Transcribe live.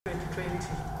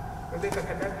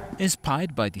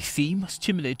Inspired by the theme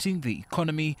stimulating the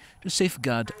economy to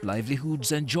safeguard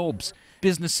livelihoods and jobs,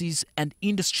 businesses and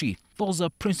industry, those are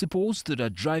principles that are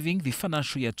driving the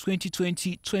financial year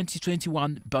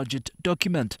 2020-2021 budget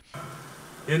document.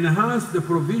 Enhance the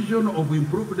provision of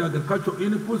improved agricultural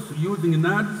inputs using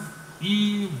NAD's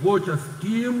e-voucher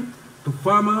scheme to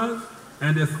farmers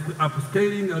and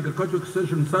upscaling agricultural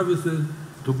extension services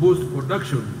to boost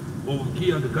production of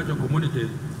key agricultural commodities,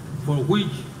 for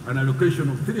which an allocation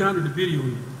of 300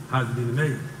 billion has been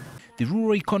made. The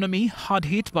rural economy, hard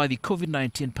hit by the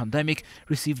COVID-19 pandemic,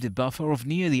 received a buffer of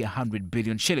nearly 100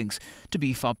 billion shillings to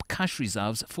beef up cash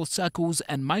reserves for SACCOs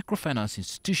and microfinance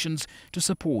institutions to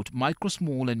support micro,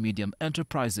 small and medium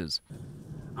enterprises.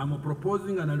 I'm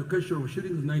proposing an allocation of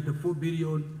shillings 94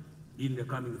 billion in the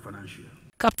coming financial year.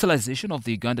 Capitalization of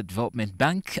the Uganda Development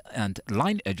Bank and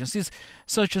line agencies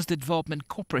such as the Development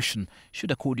Corporation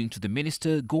should, according to the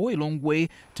minister, go a long way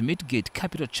to mitigate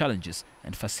capital challenges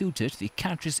and facilitate the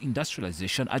country's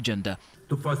industrialization agenda.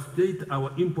 To facilitate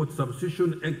our import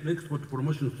substitution and export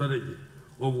promotion strategy,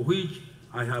 of which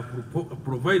I have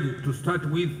provided to start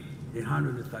with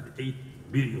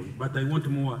 138 billion, but I want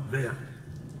more there.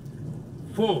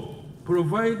 4.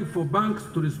 Provide for banks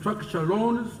to restructure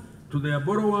loans to their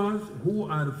borrowers who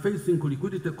are facing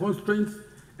liquidity constraints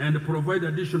and provide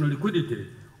additional liquidity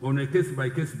on a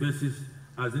case-by-case basis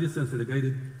as recently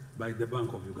guided by the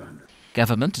Bank of Uganda.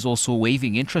 Government is also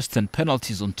waiving interest and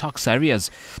penalties on tax areas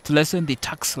to lessen the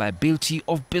tax liability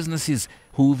of businesses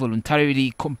who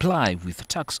voluntarily comply with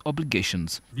tax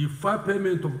obligations. Defer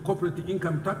payment of corporate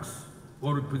income tax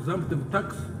or presumptive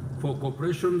tax for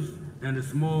corporations and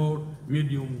small,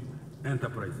 medium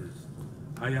enterprises.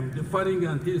 I am deferring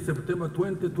until September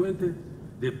 2020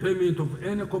 the payment of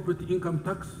any corporate income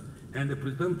tax and the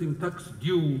presumptive tax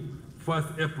due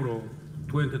 1st April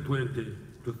 2020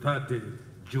 to 30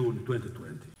 June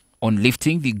 2020. On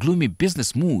lifting the gloomy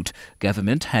business mood,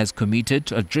 government has committed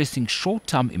to addressing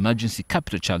short-term emergency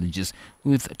capital challenges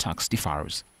with tax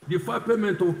deferrals. Defer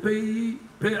payment of pay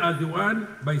as you earn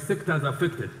by sectors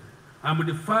affected. I'm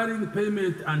deferring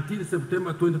payment until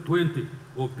September 2020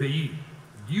 of payee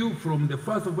due from the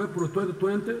 1st of April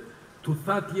 2020 to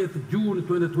 30th June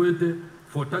 2020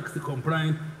 for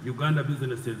tax-compliant Uganda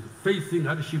businesses facing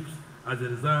hardships as a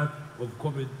result of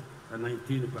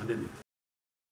COVID-19 pandemic.